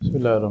بسم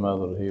الله الرحمن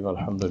الرحيم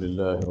الحمد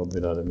لله رب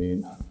العالمين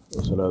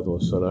والصلاة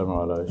والسلام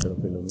على أشرف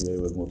الأنبياء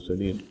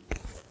والمرسلين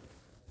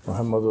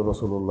محمد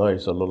رسول الله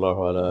صلى الله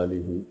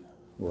عليه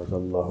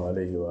وصلى الله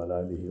عليه وعلى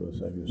آله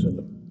وصحبه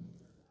وسلم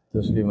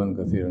تسليما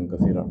كثيرا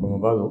كثيرا. From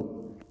above,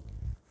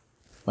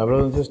 my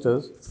brothers and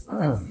sisters,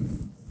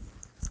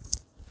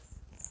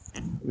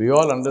 we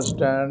all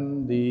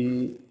understand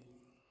the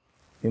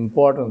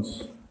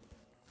importance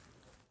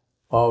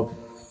of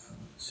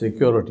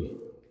security,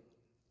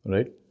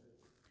 right?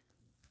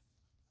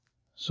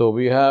 So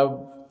we have,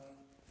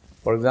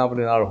 for example,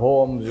 in our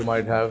homes, you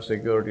might have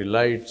security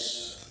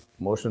lights,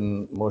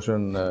 motion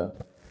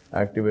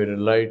activated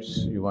lights.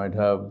 You might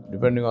have,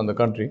 depending on the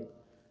country,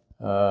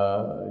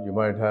 you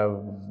might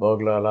have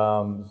burglar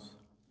alarms.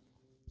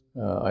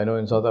 I know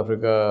in South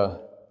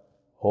Africa,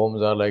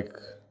 homes are like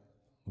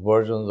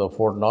versions of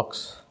Fort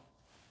Knox.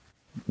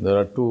 There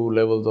are 2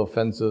 levels of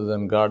fences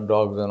and guard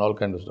dogs and all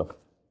kinds of stuff.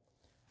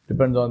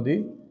 Depends on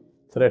the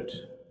threat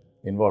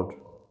involved.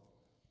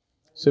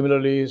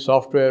 Similarly,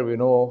 software, we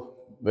know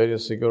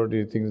various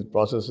security things,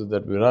 processes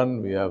that we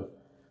run. We have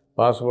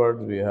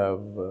passwords, we have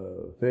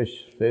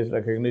face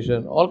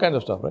recognition, all kinds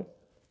of stuff, right?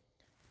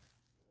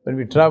 When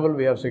we travel,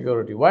 we have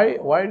security.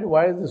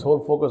 Why is this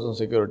whole focus on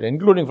security?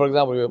 Including, for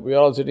example, we are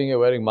all sitting here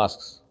wearing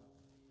masks.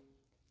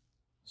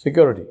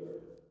 Security.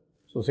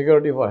 So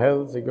security for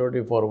health,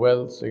 security for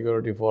wealth,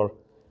 security for,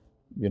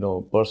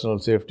 personal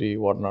safety,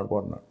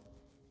 whatnot.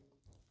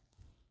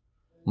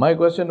 My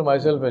question to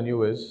myself and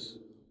you is,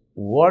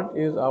 what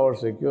is our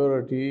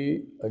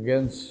security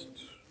against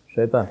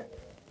shaitan?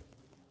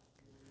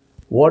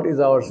 What is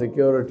our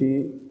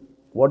security?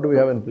 What do we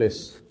have in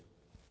place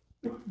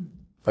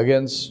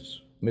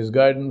against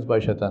misguidance by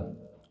shaitan?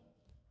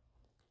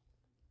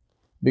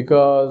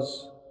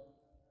 Because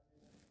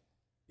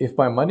if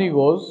my money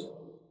goes,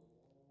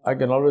 I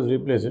can always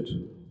replace it.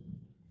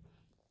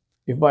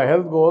 If my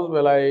health goes,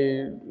 well,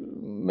 I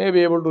may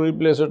be able to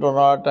replace it or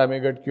not. I may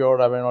get cured,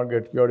 I may not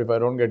get cured. If I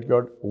don't get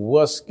cured,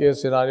 worst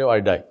case scenario, I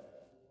die.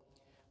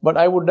 But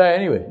I would die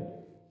anyway.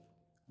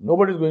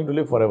 Nobody is going to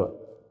live forever.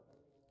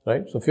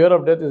 Right? So fear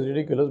of death is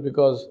ridiculous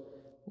because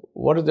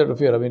what is there to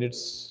fear? I mean,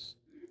 it's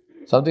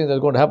something that's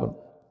going to happen.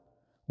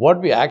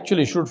 What we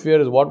actually should fear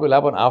is what will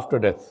happen after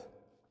death.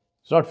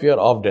 It's not fear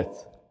of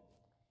death.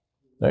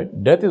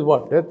 Right? Death is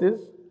what? Death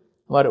is,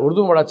 हमारे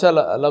उर्दू में बड़ा अच्छा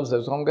लफ्ज़ है,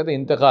 उसको हम कहते हैं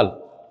इंतकाल,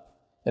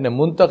 यानी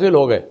मुंतकिल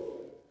हो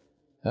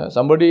गए.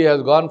 Somebody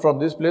has gone from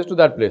this place to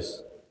that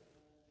place.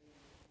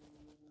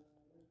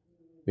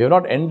 We have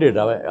not ended.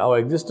 Our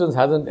existence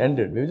hasn't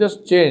ended. We've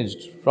just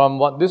changed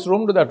from this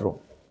room to that room.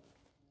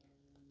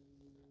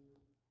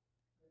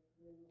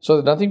 So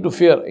there's nothing to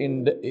fear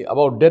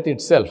about death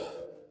itself.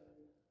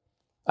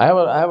 I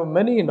have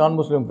many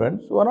non-Muslim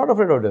friends who are not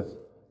afraid of death.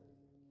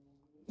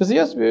 They say,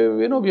 yes,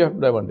 we know we have to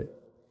die one day.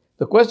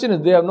 The question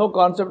is, they have no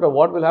concept of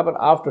what will happen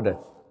after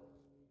death.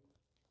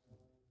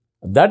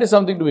 That is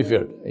something to be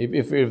feared.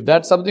 If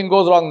that something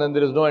goes wrong, then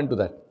there is no end to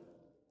that.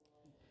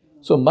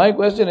 So my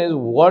question is,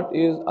 what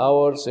is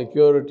our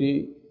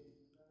security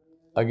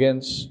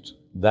against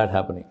that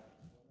happening?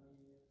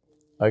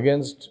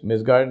 Against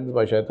misguidance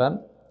by shaitan?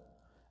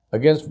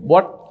 Against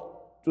what?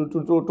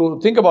 To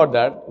think about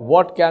that,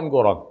 what can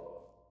go wrong?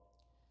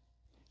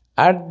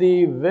 At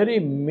the very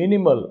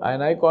minimal,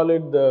 and I call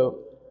it the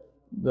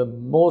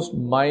most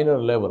minor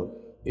level,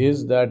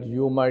 is that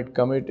you might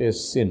commit a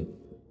sin,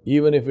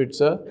 even if it's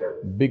a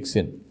big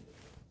sin.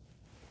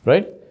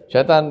 Right?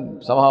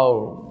 Shaitan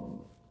somehow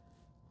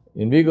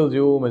inveigles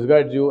you,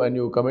 misguides you, and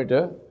you commit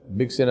a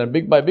big sin. And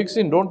by big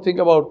sin, don't think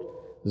about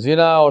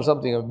zina or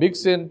something. A big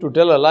sin, to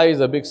tell a lie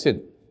is a big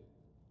sin.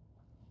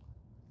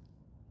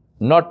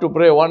 Not to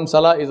pray one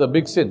salah is a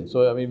big sin.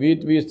 So, I mean, we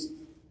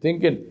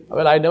thinking,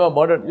 well, I never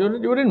murdered.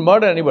 You didn't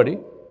murder anybody.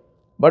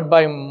 But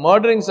by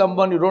murdering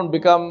someone, you don't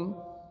commit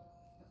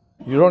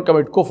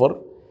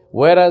kufr.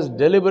 Whereas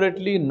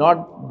deliberately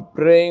not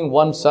praying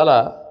one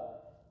salah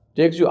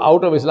takes you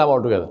out of Islam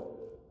altogether.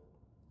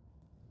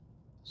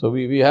 So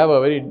we have a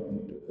very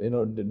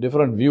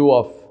different view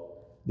of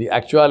the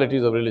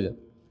actualities of religion.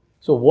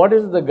 So what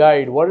is the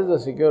guide? What is the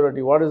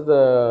security? What is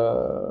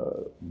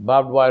the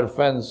barbed wire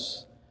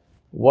fence?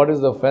 What is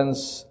the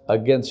fence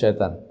against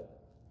shaitan?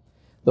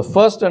 The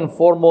first and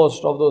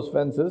foremost of those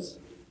fences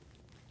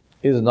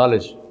is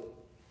knowledge,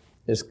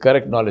 is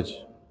correct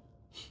knowledge.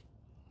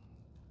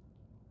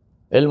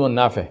 Ilmun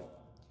nafi.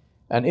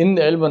 And in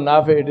the ilmun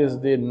nafi, it is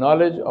the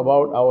knowledge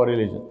about our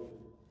religion.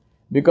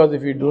 Because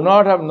if we do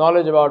not have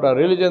knowledge about our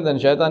religion, then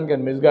shaitan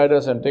can misguide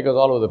us and take us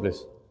all over the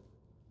place.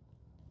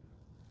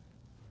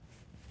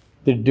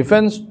 The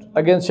defense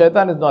against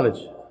shaitan is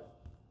knowledge.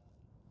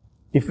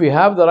 If we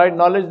have the right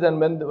knowledge, then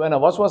when a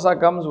waswasa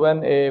comes,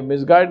 when a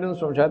misguidance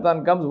from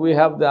shaitan comes, we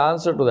have the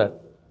answer to that.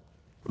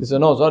 We say,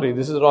 no, sorry,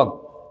 this is wrong.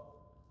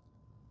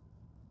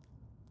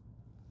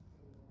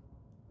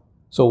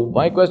 So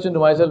my question to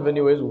myself and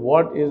you is,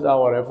 what is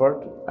our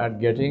effort at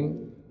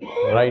getting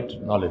right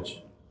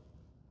knowledge?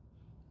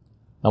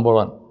 Number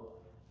 1.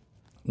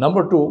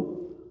 Number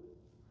 2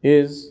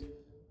 is,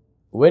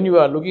 when you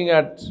are looking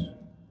at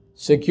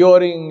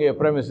securing a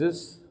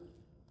premises,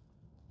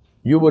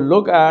 you will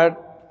look at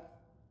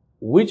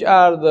which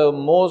are the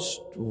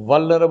most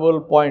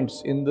vulnerable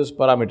points in this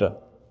parameter.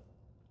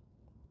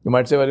 You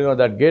might say, well,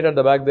 that gate at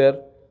the back there,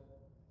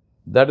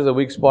 that is a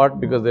weak spot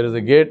because there is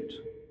a gate,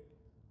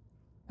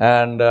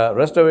 and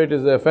rest of it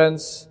is a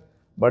fence.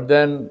 But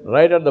then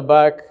right at the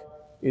back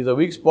is a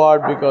weak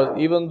spot because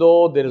even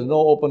though there is no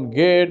open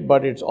gate,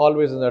 but it's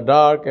always in the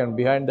dark, and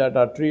behind that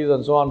are trees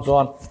and so on, so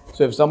on.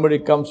 So if somebody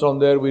comes from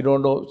there, we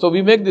don't know. So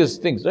we make these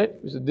things, right?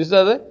 We say, these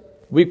are the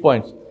weak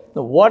points.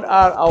 Now, what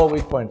are our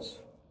weak points?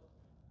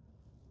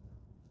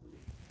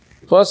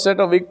 First set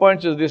of weak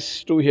points is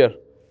this two here,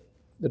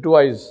 the two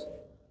eyes.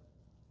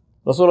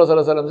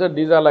 Rasulullah said,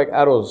 these are like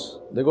arrows.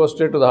 They go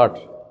straight to the heart.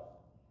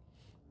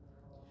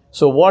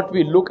 So what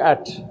we look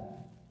at,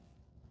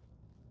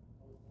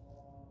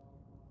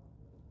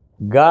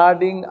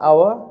 guarding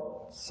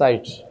our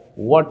sight,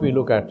 what we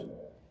look at.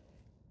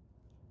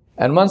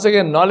 And once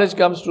again, knowledge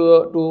comes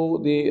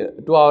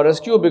to our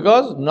rescue,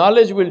 because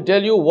knowledge will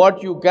tell you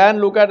what you can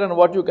look at and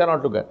what you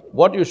cannot look at,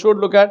 what you should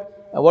look at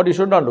and what you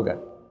should not look at.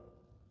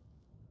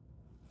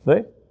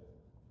 Right?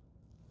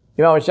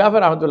 Imam Shafi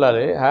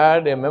rahmatullahi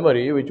had a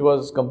memory which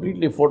was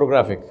completely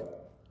photographic.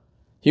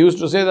 He used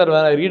to say that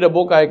when I read a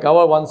book, I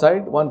cover one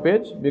side, one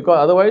page, because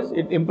otherwise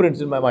it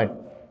imprints in my mind.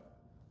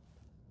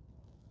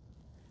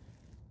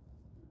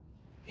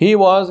 He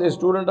was a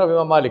student of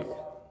Imam Malik.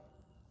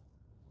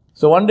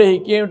 So one day he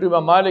came to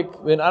Imam Malik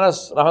in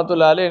Anas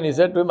rahmatullahi alayhi, and he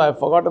said to him, I have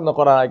forgotten the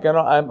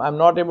Quran. I'm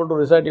not able to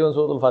recite even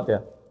Surah Al-Fatiha.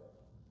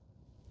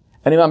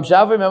 And Imam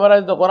Shafi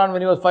memorized the Quran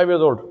when he was 5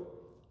 years old.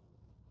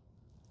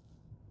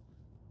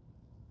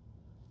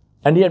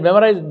 And he had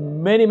memorized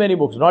many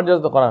books, not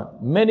just the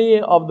Quran. Many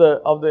of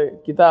the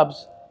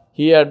kitabs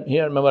he had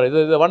memorized.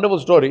 There's a wonderful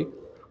story.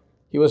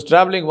 He was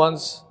traveling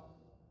once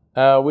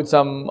with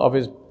some of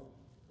his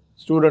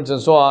students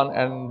and so on,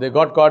 and they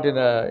got caught in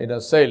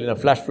a sail, in a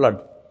flash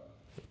flood.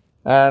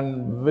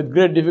 And with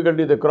great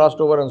difficulty they crossed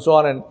over and so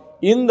on. And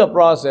in the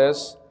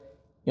process,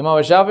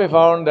 Imam Shafi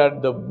found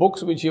that the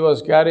books which he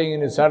was carrying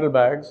in his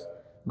saddlebags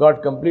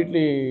got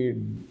completely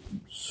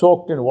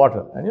soaked in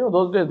water. And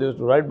those days they used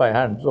to write by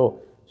hand.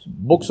 So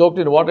book soaked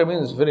in water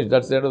means finished.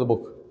 That's the end of the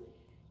book.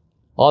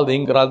 All the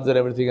ink runs and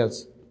everything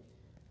else.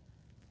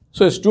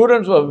 So his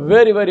students were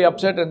very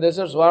upset, and they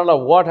said,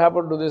 Subhanallah, what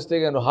happened to this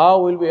thing, and how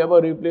will we ever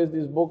replace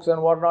these books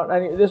and whatnot?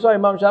 And they saw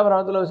Imam Shafi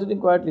rahmatullah was sitting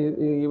quietly.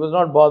 He was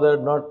not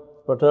bothered, not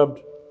perturbed.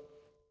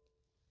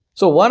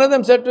 So one of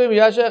them said to him,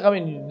 Ya Shaykh,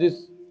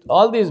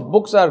 all these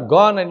books are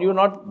gone and you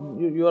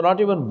are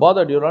not even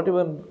bothered, you're not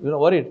even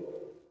worried.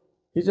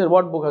 He said,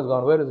 what book has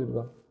gone? Where is it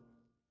gone?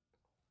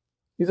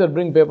 He said,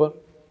 bring paper.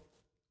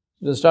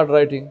 Just start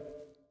writing.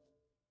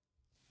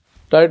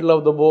 Title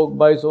of the book,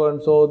 by so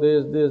and so,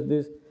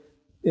 this.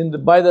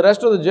 By the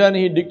rest of the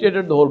journey, he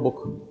dictated the whole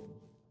book.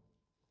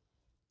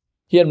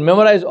 He had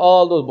memorized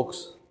all those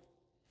books.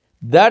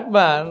 That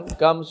man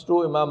comes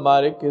to Imam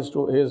Malik, his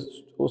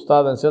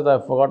ustad, and says, I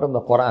have forgotten the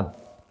Quran.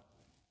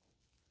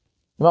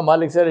 Imam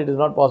Malik said, it is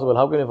not possible.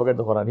 How can you forget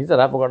the Quran? He said,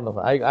 I have forgotten the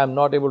Quran. I am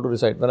not able to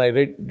recite. When I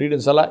read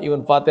in Salah,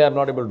 even Fatiha, I am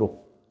not able to do.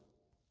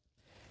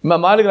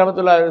 Imam Malik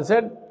rahmatullah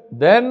said,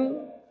 then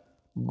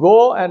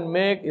go and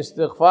make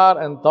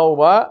istighfar and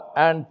tawbah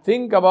and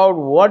think about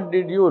what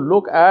did you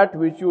look at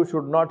which you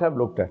should not have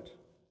looked at.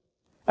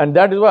 And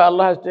that is why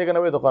Allah has taken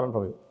away the Quran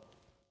from you.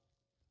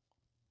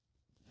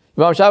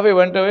 Imam Shafi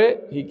went away,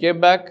 he came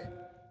back.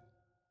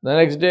 The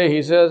next day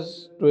he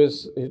says to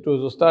his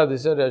ustad, he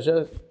said,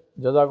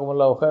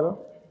 Jazakumullahu khairan,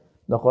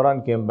 the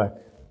Quran came back.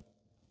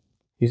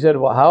 He said,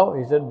 how?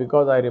 He said,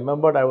 because I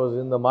remembered I was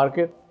in the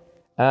market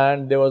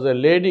and there was a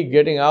lady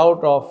getting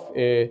out of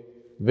a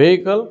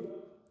vehicle,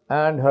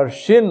 and her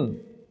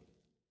shin,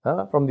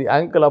 from the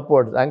ankle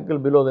upwards, ankle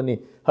below the knee,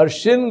 her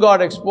shin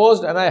got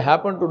exposed and I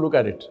happened to look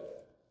at it.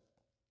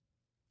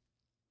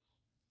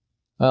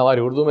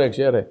 हमारी उर्दू में एक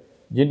शेर है,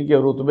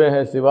 जिनके रुतबे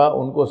है सिवा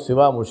उनको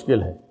सिवा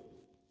मुश्किल है.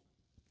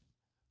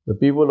 The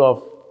people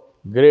of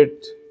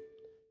great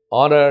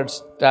honored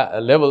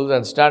levels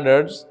and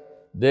standards,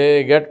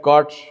 they get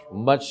caught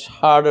much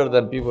harder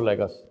than people like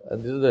us.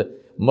 And this is the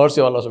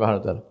mercy of Allah subhanahu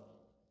wa ta'ala.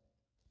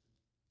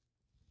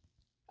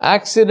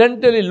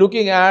 Accidentally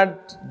looking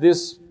at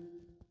this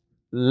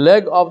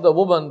leg of the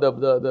woman,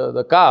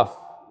 the calf,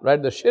 right,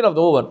 the shin of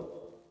the woman,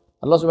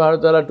 Allah subhanahu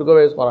wa ta'ala took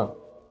away his Quran.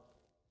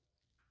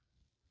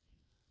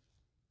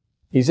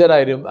 He said,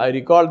 I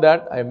recalled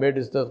that, I made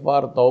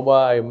istighfar,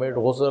 tawbah, I made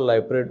ghusl,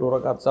 I prayed 2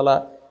 rakat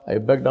salah, I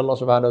begged Allah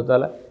subhanahu wa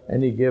ta'ala,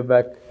 and he gave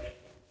back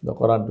the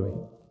Quran to me.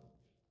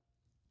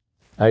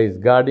 Eyes,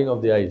 guarding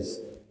of the eyes.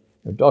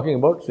 We're talking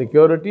about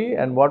security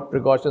and what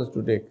precautions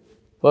to take.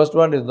 First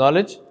one is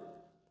knowledge.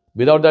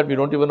 Without that, we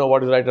don't even know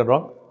what is right and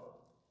wrong.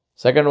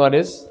 Second one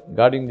is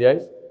guarding the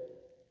eyes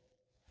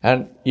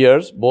and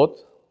ears, both.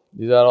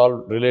 These are all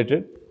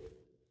related.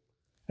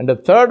 And the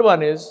third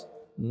one is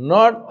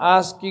not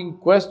asking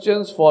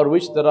questions for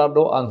which there are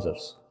no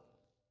answers.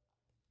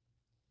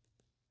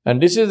 And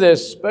this is a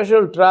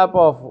special trap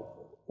of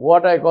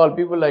what I call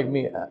people like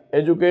me,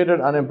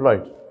 educated,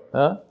 unemployed.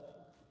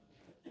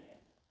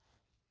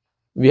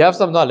 We have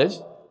some knowledge,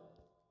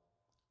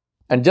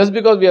 and just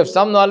because we have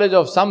some knowledge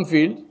of some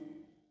field,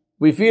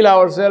 we feel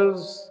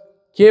ourselves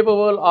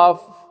capable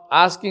of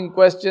asking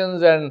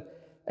questions and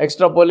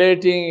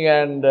extrapolating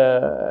and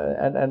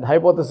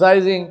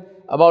hypothesizing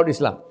about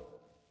Islam.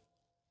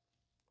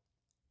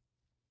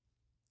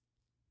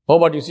 Oh,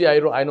 but you see,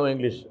 I know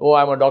English. Oh,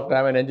 I'm a doctor,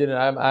 I'm an engineer,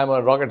 I'm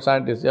a rocket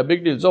scientist. Yeah,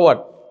 big deal. So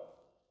what?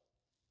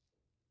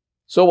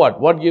 So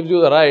what? What gives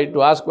you the right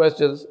to ask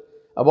questions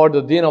about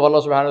the deen of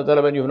Allah subhanahu wa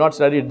ta'ala when you've not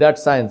studied that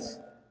science?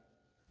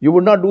 You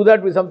would not do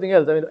that with something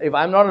else. I mean, if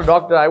I'm not a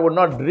doctor, I would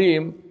not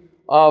dream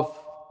of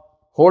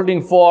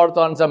holding forth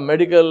on some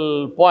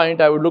medical point.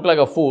 I would look like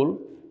a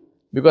fool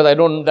because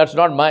that's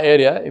not my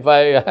area. If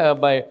I have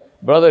my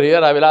brother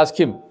here, I will ask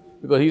him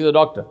because he's a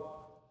doctor.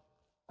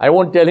 I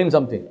won't tell him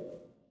something.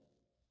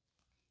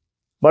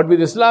 But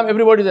with Islam,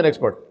 everybody is an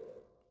expert.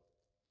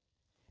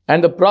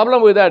 And the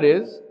problem with that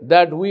is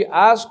that we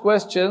ask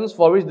questions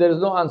for which there is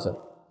no answer.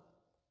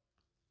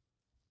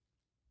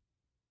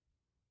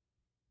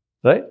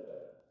 Right?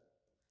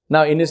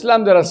 Now, in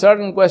Islam, there are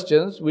certain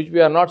questions which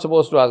we are not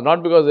supposed to ask,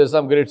 not because there is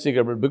some great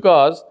secret, but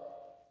because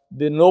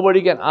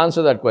nobody can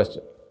answer that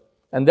question.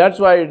 And that's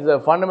why it's a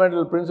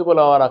fundamental principle of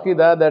our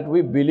Aqidah that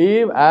we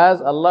believe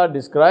as Allah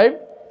described,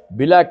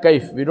 bila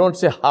kaif. We don't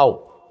say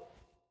how.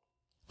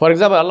 For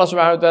example, Allah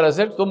subhanahu wa ta'ala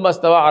said, ثُمَّ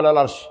اسْتَوَى عَلَى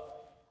الْعَرْشِ.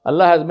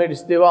 Allah has made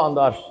istiwa on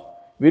the arsh.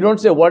 We don't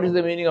say what is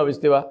the meaning of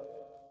istiwa.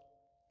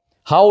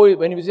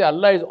 When we say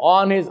Allah is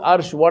on His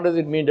arsh, what does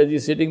it mean? Does He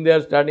sitting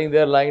there, standing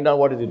there, lying down?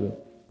 What is He doing?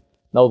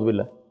 Na'udhu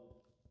billah.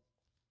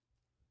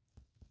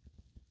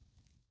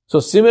 So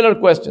similar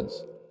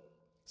questions.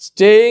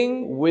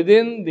 Staying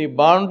within the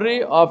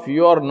boundary of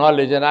your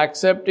knowledge and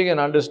accepting and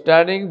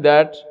understanding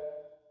that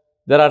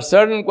there are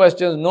certain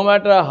questions, no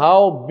matter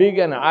how big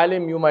an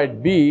alim you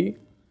might be,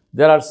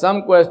 there are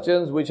some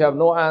questions which have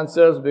no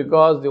answers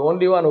because the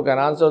only one who can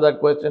answer that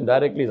question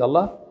directly is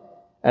Allah,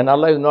 and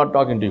Allah is not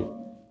talking to you.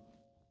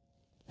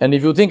 And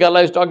if you think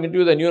Allah is talking to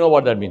you, then you know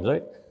what that means,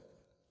 right?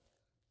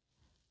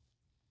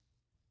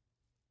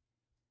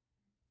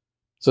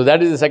 So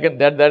that is the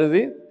second,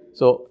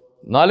 so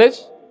knowledge,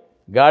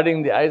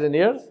 guarding the eyes and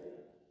ears,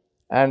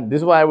 and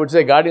this is why I would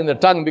say guarding the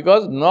tongue,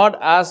 because not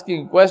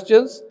asking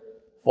questions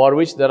for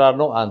which there are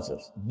no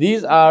answers.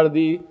 These are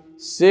the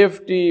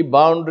safety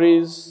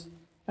boundaries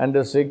and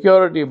the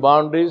security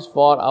boundaries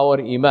for our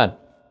Iman.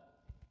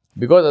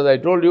 Because as I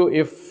told you,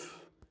 if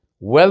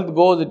wealth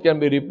goes, it can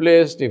be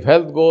replaced. If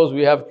health goes,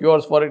 we have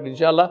cures for it,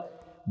 inshallah.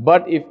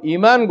 But if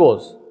Iman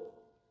goes,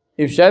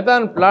 if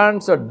shaitan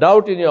plants a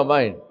doubt in your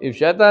mind, if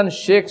shaitan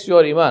shakes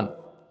your Iman,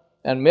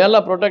 and may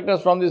Allah protect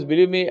us from this,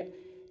 believe me,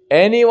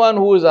 anyone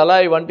who is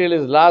alive until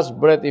his last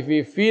breath, if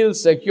he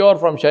feels secure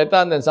from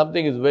shaitan, then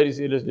something is very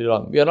seriously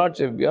wrong. We are not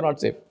safe. We are not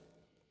safe.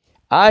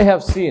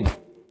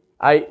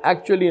 I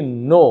actually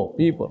know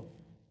people,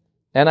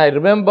 and I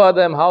remember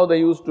them how they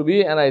used to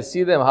be, and I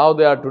see them how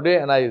they are today,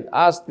 and I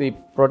ask the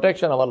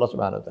protection of Allah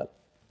subhanahu wa ta'ala.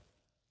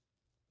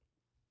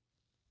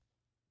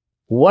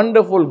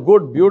 Wonderful,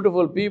 good,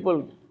 beautiful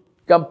people,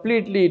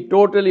 completely,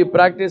 totally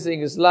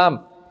practicing Islam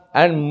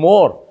and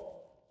more.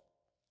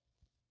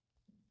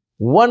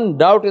 One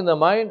doubt in the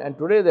mind, and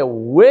today they're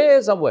way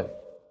somewhere.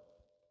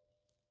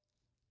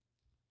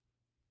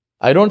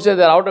 I don't say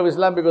they're out of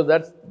Islam because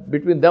that's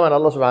between them and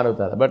Allah subhanahu wa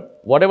ta'ala.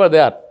 But whatever they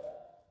are,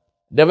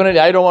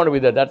 definitely I don't want to be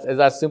there. That's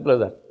as simple as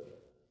that.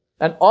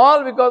 And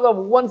all because of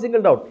one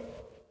single doubt.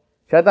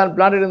 Shaitan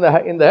planted in the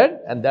head,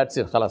 and that's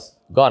it. Khalas.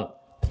 Gone.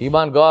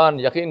 Iman gone,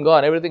 yaqeen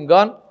gone, everything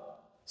gone.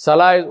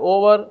 Salah is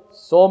over,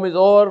 Sawm is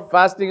over,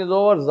 fasting is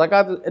over,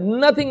 zakat is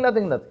nothing.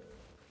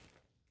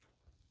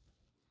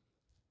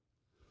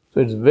 So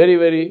it's very,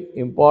 very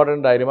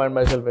important, I remind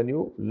myself and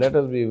you, let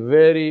us be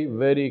very,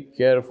 very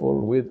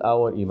careful with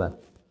our Iman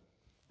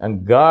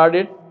and guard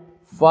it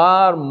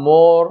far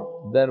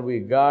more than we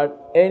guard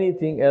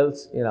anything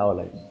else in our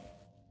lives.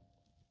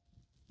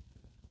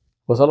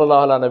 وصلى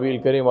الله على نبي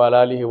الكريم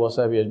وعلى آله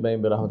وصحبه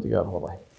أجمعين برحمتك يا أرحم الراحمين.